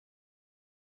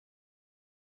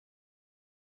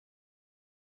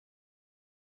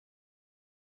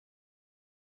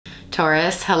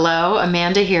Taurus, hello,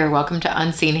 Amanda here. Welcome to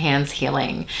Unseen Hands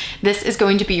Healing. This is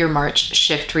going to be your March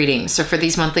shift reading. So for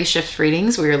these monthly shift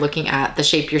readings, we are looking at the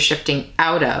shape you're shifting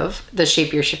out of, the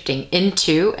shape you're shifting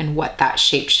into, and what that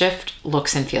shape shift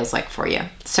looks and feels like for you.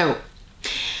 So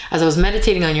as I was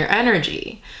meditating on your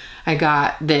energy, I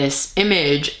got this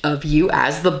image of you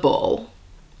as the bull.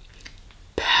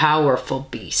 Powerful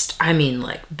beast. I mean,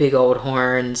 like big old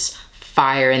horns,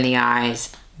 fire in the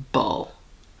eyes, bull.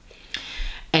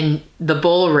 And the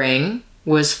bullring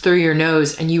was through your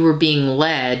nose and you were being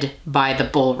led by the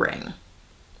bullring.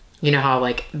 You know how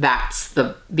like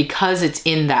because it's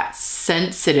in that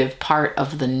sensitive part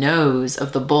of the nose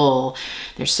of the bull,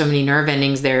 there's so many nerve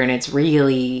endings there and it's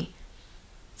really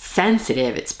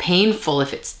sensitive. It's painful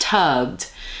if it's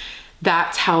tugged.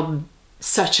 That's how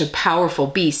such a powerful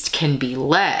beast can be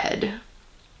led,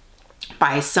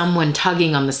 by someone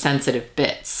tugging on the sensitive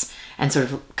bits and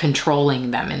sort of controlling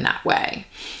them in that way.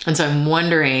 And so I'm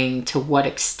wondering to what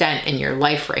extent in your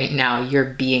life right now you're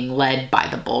being led by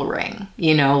the bullring,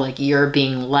 you know, like you're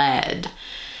being led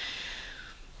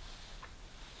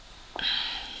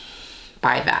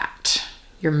by that.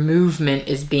 Your movement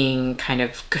is being kind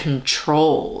of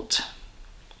controlled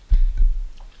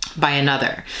by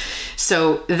another.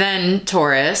 So then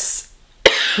Taurus,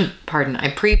 pardon, I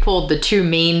pre-pulled the two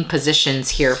main positions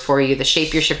here for you, the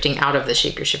shape you're shifting out of, the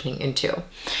shape you're shifting into.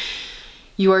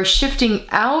 You are shifting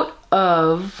out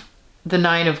of the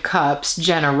Nine of Cups,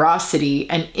 generosity,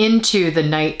 and into the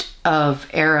Knight of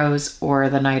Arrows or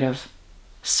the Knight of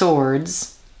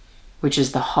Swords, which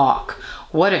is the Hawk.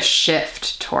 What a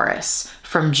shift, Taurus,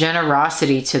 from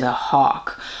generosity to the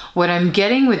Hawk. What I'm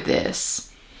getting with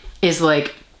this is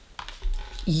like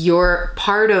your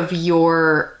part of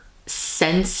your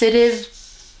sensitive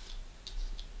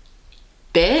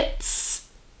bits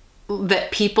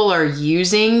that people are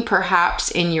using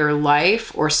perhaps in your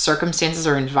life, or circumstances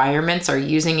or environments are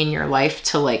using in your life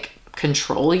to like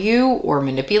control you or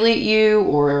manipulate you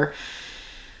or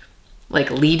like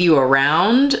lead you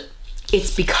around.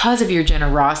 It's because of your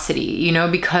generosity, you know,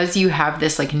 because you have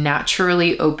this like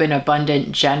naturally open,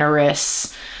 abundant,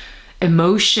 generous,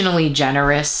 emotionally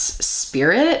generous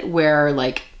spirit where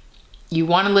like you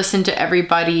want to listen to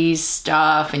everybody's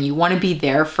stuff and you want to be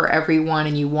there for everyone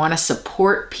and you want to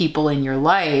support people in your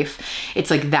life.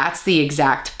 It's like that's the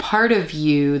exact part of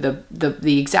you,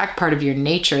 the exact part of your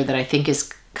nature that I think is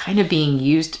kind of being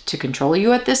used to control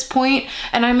you at this point.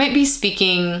 And I might be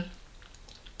speaking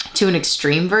to an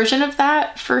extreme version of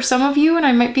that for some of you, and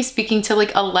I might be speaking to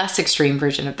like a less extreme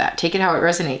version of that. Take it how it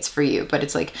resonates for you. But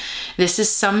it's like this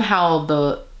is somehow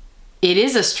it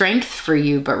is a strength for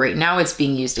you, but right now it's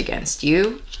being used against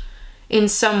you in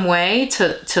some way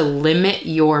to limit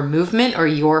your movement or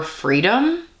your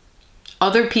freedom.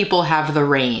 Other people have the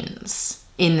reins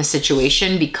in the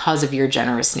situation because of your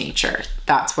generous nature.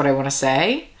 That's what I want to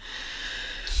say.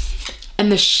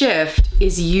 And the shift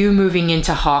is you moving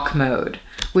into Hawk mode,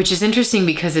 which is interesting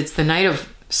because it's the Knight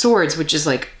of Swords, which is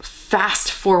like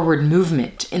fast forward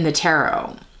movement in the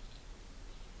tarot,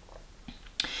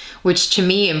 which to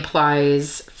me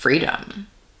implies freedom,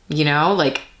 you know,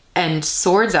 like, and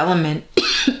swords element,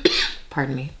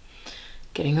 pardon me,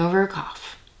 getting over a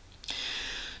cough.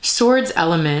 Swords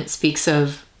element speaks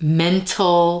of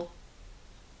mental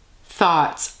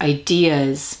thoughts,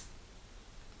 ideas,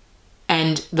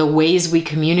 and the ways we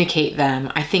communicate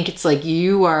them. I think it's like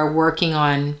you are working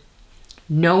on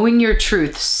knowing your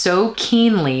truth so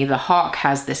keenly. The hawk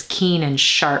has this keen and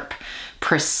sharp,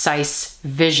 precise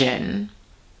vision.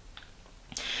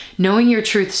 Knowing your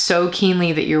truth so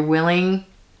keenly that you're willing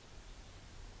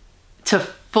to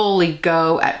fully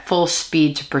go at full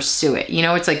speed to pursue it. You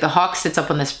know, it's like the hawk sits up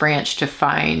on this branch to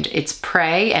find its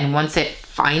prey, and once it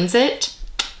finds it,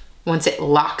 once it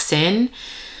locks in,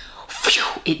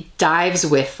 it dives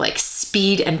with like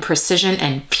speed and precision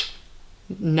and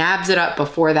nabs it up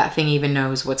before that thing even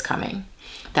knows what's coming.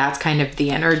 That's kind of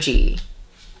the energy.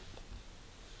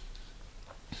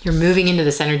 You're moving into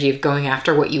this energy of going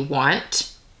after what you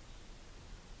want,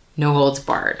 no holds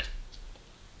barred,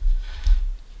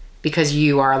 because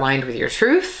you are aligned with your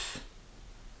truth.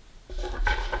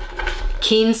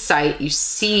 Keen sight, you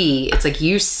see, it's like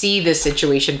you see the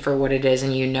situation for what it is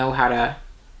and you know how to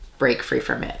break free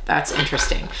from it. That's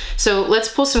interesting. So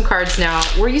let's pull some cards now.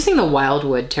 We're using the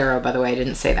Wildwood Tarot, by the way. I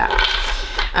didn't say that.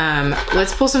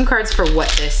 Let's pull some cards for what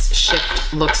this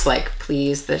shift looks like,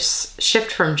 please. This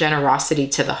shift from generosity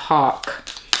to the hawk.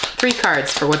 3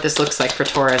 cards for what this looks like for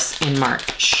Taurus in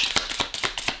March.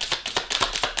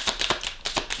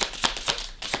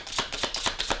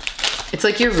 It's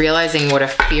like you're realizing what a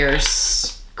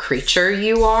fierce creature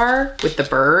you are with the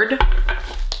bird.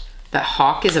 That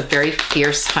hawk is a very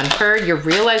fierce hunter. You're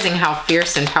realizing how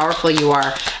fierce and powerful you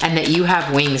are and that you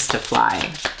have wings to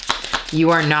fly. You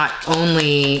are not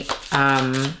only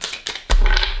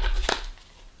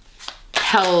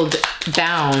held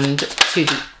bound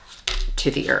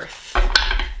to the earth.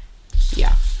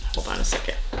 Yeah, hold on a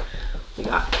second. We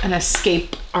got an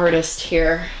escape artist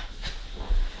here.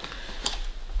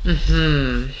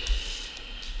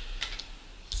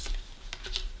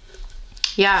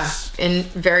 Yeah, in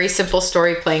very simple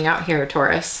story playing out here,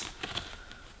 Taurus.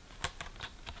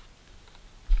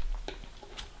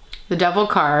 The Devil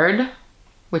card,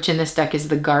 which in this deck is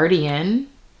the Guardian.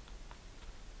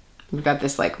 We've got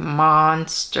this like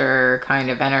monster kind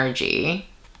of energy.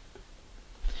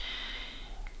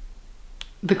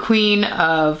 The Queen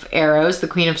of Arrows, the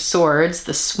Queen of Swords,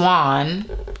 the Swan,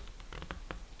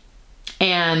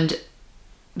 and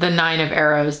the Nine of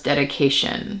Arrows,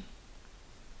 Dedication.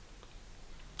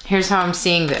 Here's how I'm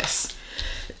seeing this.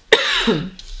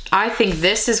 I think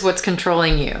this is what's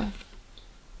controlling you.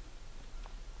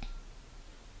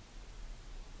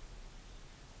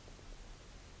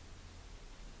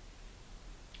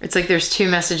 It's like there's two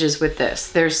messages with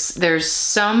this. There's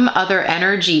some other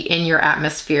energy in your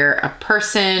atmosphere, a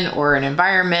person or an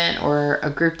environment or a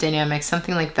group dynamic,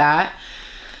 something like that,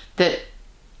 that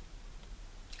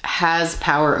has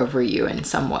power over you in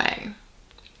some way.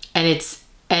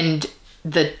 And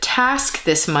the task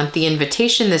this month, the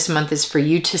invitation this month is for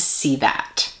you to see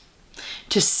that.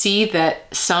 To see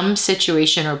that some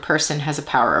situation or person has a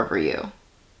power over you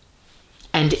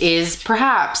and is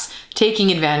perhaps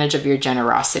taking advantage of your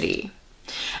generosity,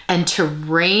 and to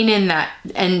reign in that,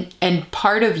 and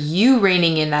part of you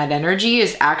reigning in that energy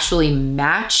is actually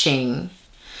matching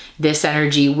this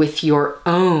energy with your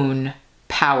own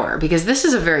power, because this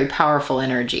is a very powerful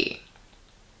energy.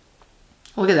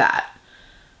 Look at that.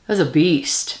 That's a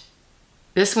beast.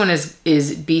 This one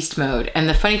is beast mode. And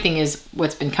the funny thing is,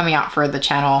 what's been coming out for the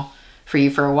channel for you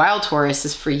for a while, Taurus,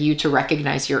 is for you to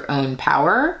recognize your own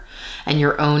power and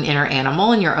your own inner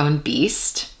animal and your own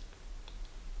beast.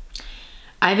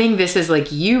 I think this is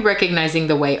like you recognizing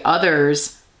the way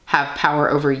others have power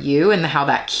over you and how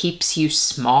that keeps you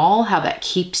small, how that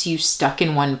keeps you stuck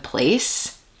in one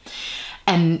place.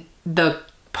 And the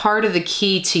part of the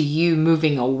key to you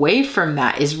moving away from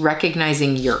that is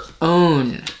recognizing your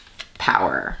own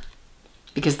power,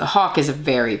 because the hawk is a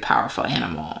very powerful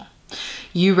animal.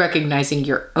 You recognizing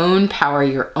your own power,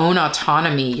 your own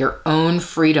autonomy, your own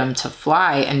freedom to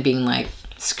fly, and being like,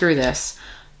 screw this.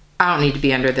 I don't need to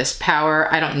be under this power.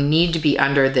 I don't need to be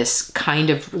under this kind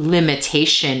of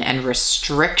limitation and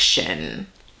restriction.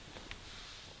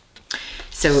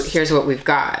 So here's what we've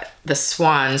got. The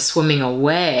swan swimming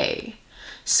away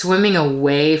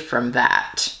from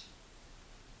that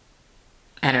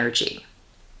energy.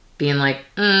 Being like,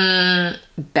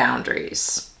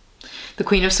 boundaries. The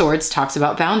Queen of Swords talks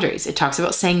about boundaries. It talks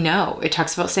about saying no. It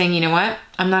talks about saying, you know what?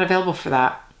 I'm not available for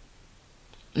that.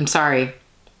 I'm sorry.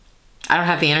 I don't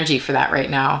have the energy for that right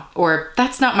now. Or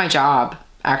that's not my job,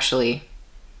 actually.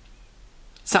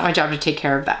 It's not my job to take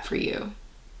care of that for you.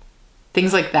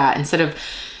 Things like that. Instead of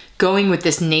going with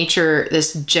this nature,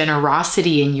 this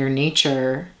generosity in your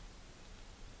nature,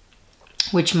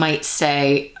 which might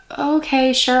say,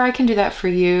 okay, sure, I can do that for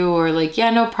you. Or like, yeah,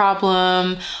 no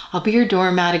problem. I'll be your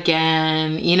doormat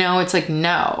again. You know, it's like,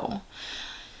 no.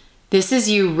 This is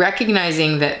you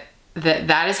recognizing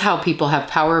that is how people have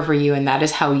power over you, and that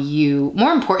is how you,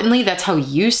 more importantly, that's how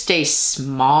you stay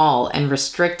small and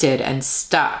restricted and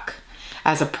stuck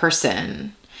as a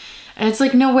person. And it's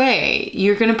like, no way,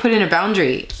 you're going to put in a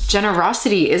boundary.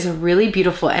 Generosity is a really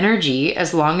beautiful energy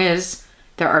as long as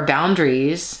there are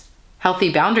boundaries,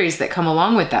 healthy boundaries that come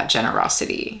along with that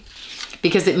generosity,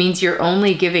 because it means you're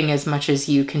only giving as much as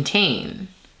you contain.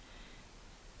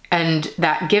 And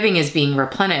that giving is being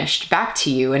replenished back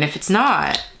to you. And if it's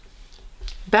not,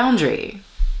 boundary.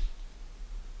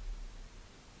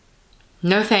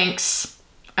 No thanks.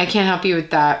 I can't help you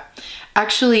with that.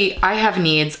 Actually, I have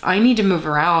needs. I need to move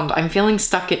around. I'm feeling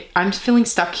stuck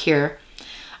here.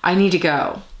 I need to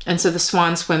go. And so the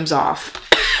swan swims off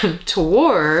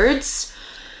towards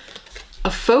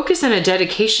a focus and a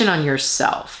dedication on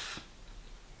yourself.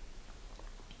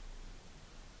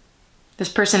 This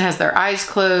person has their eyes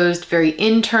closed, very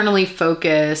internally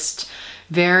focused,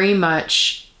 very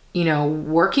much, you know,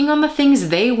 working on the things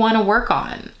they want to work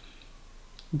on.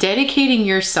 Dedicating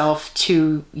yourself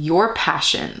to your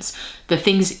passions, the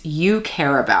things you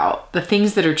care about, the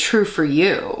things that are true for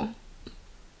you.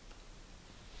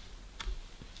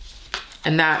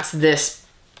 And that's this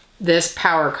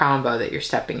power combo that you're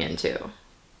stepping into.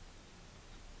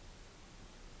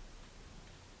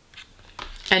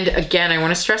 And again, I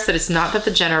want to stress that it's not that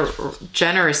the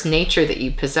generous nature that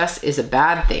you possess is a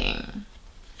bad thing.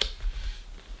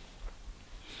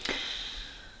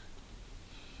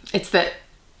 It's that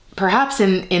perhaps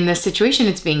in this situation,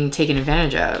 it's being taken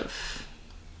advantage of.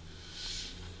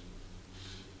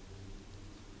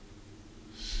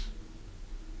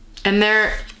 And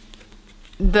the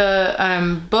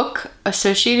book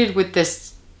associated with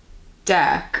this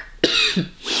deck,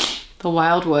 the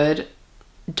Wildwood,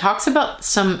 talks about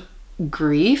some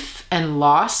grief and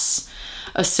loss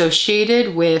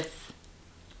associated with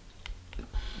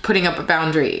putting up a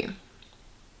boundary,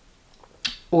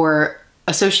 or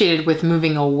associated with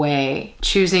moving away,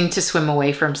 choosing to swim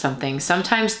away from something.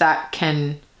 Sometimes that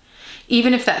can,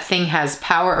 even if that thing has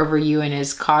power over you and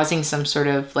is causing some sort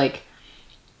of like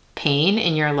pain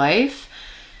in your life,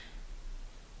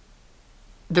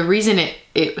 the reason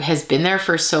it has been there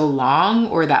for so long,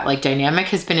 or that like dynamic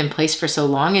has been in place for so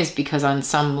long, is because on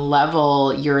some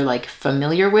level you're like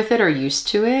familiar with it or used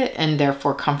to it and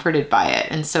therefore comforted by it.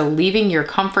 And so leaving your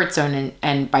comfort zone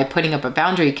and by putting up a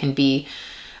boundary can be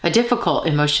a difficult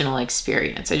emotional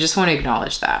experience. I just want to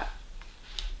acknowledge that.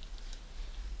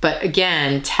 But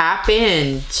again, tap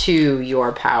into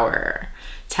your power.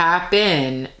 Tap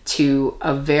in to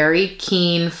a very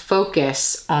keen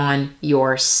focus on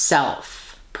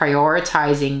yourself,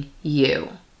 prioritizing you.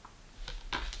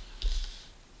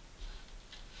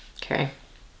 Okay.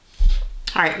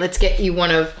 All right, let's get you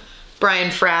one of Brian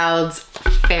Froud's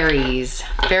fairies,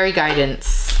 fairy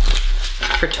guidance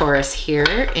for Taurus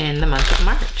here in the month of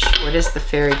March. What is the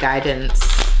fairy guidance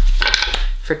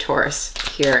for Taurus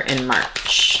here in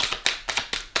March?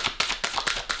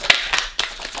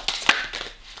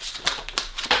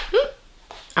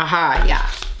 Aha,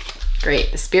 yeah.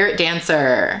 Great. The Spirit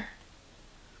Dancer.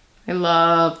 I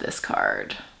love this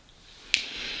card.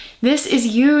 This is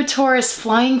you, Taurus,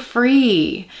 flying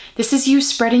free. This is you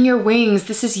spreading your wings.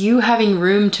 This is you having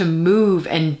room to move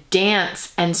and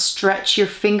dance and stretch your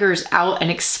fingers out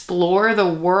and explore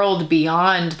the world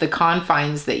beyond the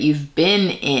confines that you've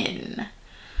been in.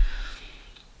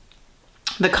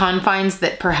 The confines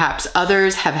that perhaps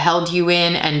others have held you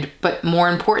in, but more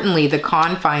importantly, the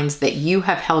confines that you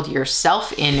have held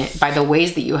yourself in by the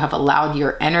ways that you have allowed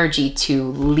your energy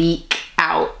to leak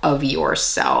out of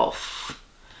yourself.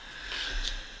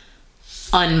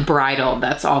 Unbridled.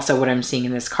 That's also what I'm seeing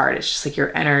in this card. It's just like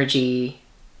your energy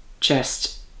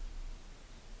just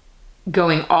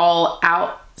going all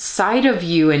outside of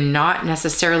you and not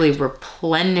necessarily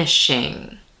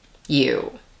replenishing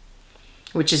you,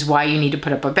 which is why you need to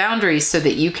put up a boundary so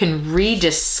that you can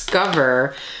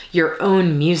rediscover your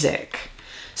own music,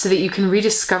 so that you can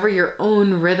rediscover your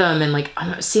own rhythm. And like,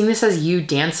 I'm seeing this as you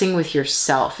dancing with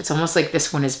yourself. It's almost like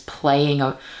this one is playing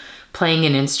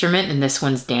an instrument and this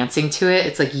one's dancing to it.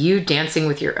 It's like you dancing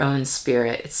with your own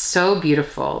spirit. It's so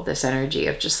beautiful, this energy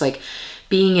of just like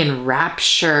being in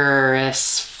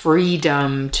rapturous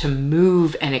freedom to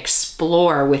move and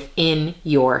explore within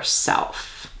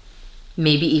yourself,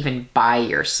 maybe even by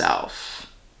yourself.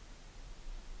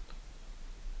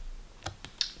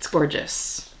 It's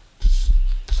gorgeous.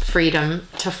 Freedom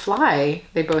to fly.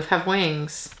 They both have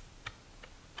wings.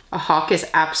 A hawk is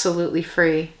absolutely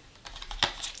free.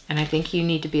 And I think you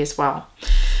need to be as well.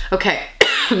 Okay,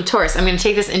 Taurus, I'm going to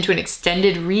take this into an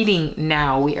extended reading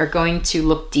now. We are going to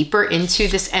look deeper into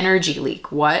this energy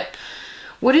leak. What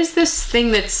is this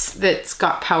thing that's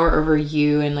got power over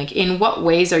you, and like in what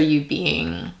ways are you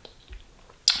being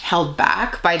held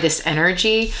back by this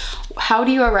energy? How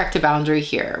do you erect a boundary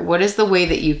here? What is the way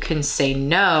that you can say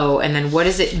no? And then what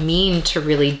does it mean to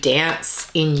really dance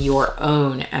in your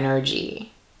own energy?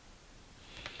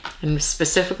 And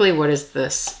specifically, what is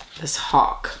this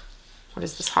hawk? What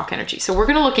is this hawk energy? So we're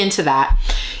going to look into that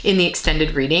in the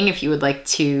extended reading. If you would like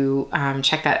to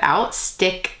check that out,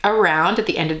 stick around. At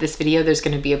the end of this video, there's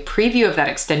going to be a preview of that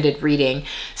extended reading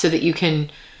so that you can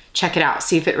check it out,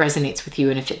 see if it resonates with you.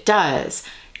 And if it does,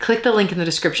 click the link in the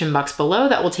description box below.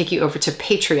 That will take you over to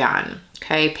Patreon.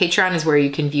 Okay, Patreon is where you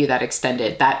can view that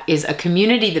extended. That is a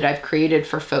community that I've created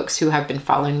for folks who have been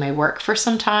following my work for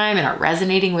some time and are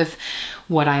resonating with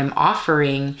what I'm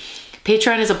offering.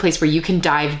 Patreon is a place where you can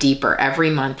dive deeper every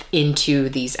month into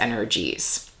these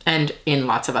energies and in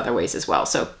lots of other ways as well.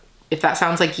 So if that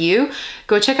sounds like you,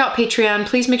 go check out Patreon.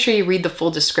 Please make sure you read the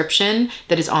full description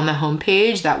that is on the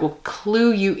homepage. That will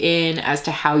clue you in as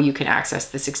to how you can access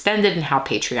this extended and how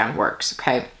Patreon works,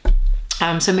 okay?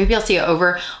 So maybe I'll see you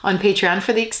over on Patreon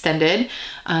for the extended.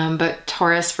 But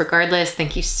Taurus, regardless,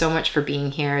 thank you so much for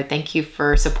being here. Thank you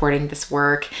for supporting this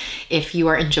work. If you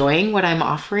are enjoying what I'm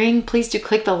offering, please do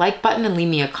click the like button and leave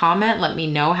me a comment. Let me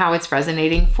know how it's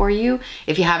resonating for you.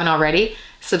 If you haven't already,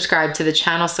 subscribe to the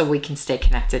channel so we can stay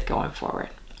connected going forward.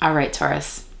 All right,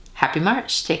 Taurus, happy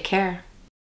March. Take care.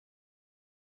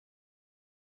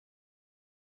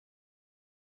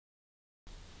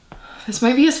 This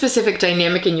might be a specific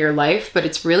dynamic in your life, but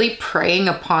it's really preying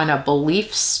upon a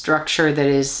belief structure that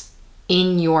is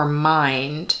in your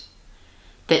mind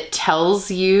that tells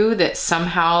you that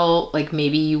somehow, like,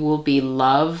 maybe you will be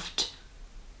loved,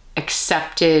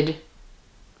 accepted,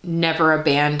 never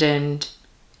abandoned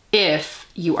if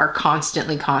you are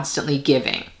constantly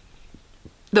giving.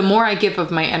 The more I give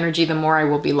of my energy, the more I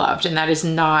will be loved. And that's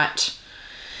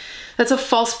a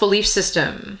false belief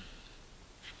system.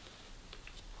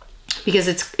 Because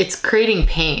it's creating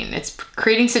pain. It's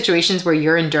creating situations where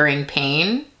you're enduring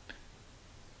pain.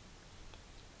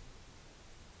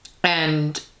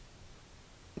 And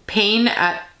pain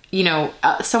at,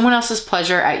 someone else's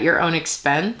pleasure at your own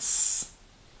expense.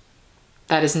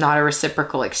 That is not a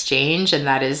reciprocal exchange. And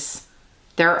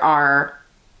there are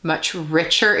much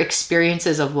richer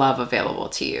experiences of love available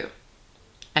to you.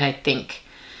 And I think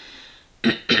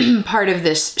part of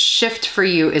this shift for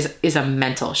you is a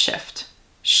mental shift.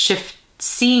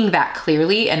 Seeing that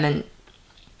clearly and then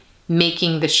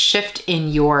making the shift in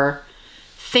your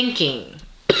thinking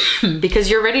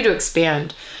because you're ready to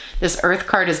expand. This Earth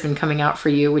card has been coming out for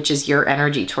you, which is your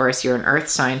energy, Taurus. You're an Earth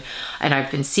sign. And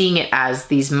I've been seeing it as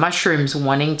these mushrooms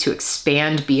wanting to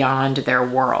expand beyond their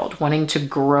world, wanting to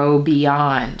grow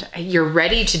beyond. You're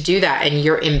ready to do that and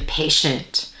you're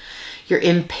impatient. You're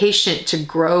impatient to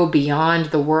grow beyond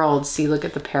the world. See, look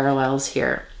at the parallels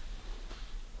here.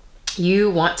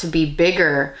 You want to be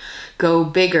bigger, go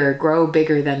bigger, grow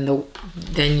bigger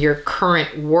than your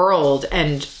current world.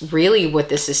 And really what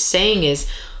this is saying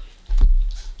is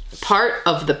part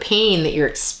of the pain that you're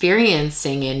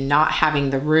experiencing in not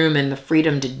having the room and the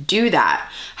freedom to do that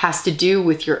has to do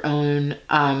with your own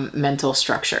mental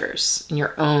structures and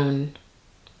your own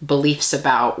beliefs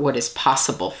about what is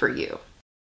possible for you.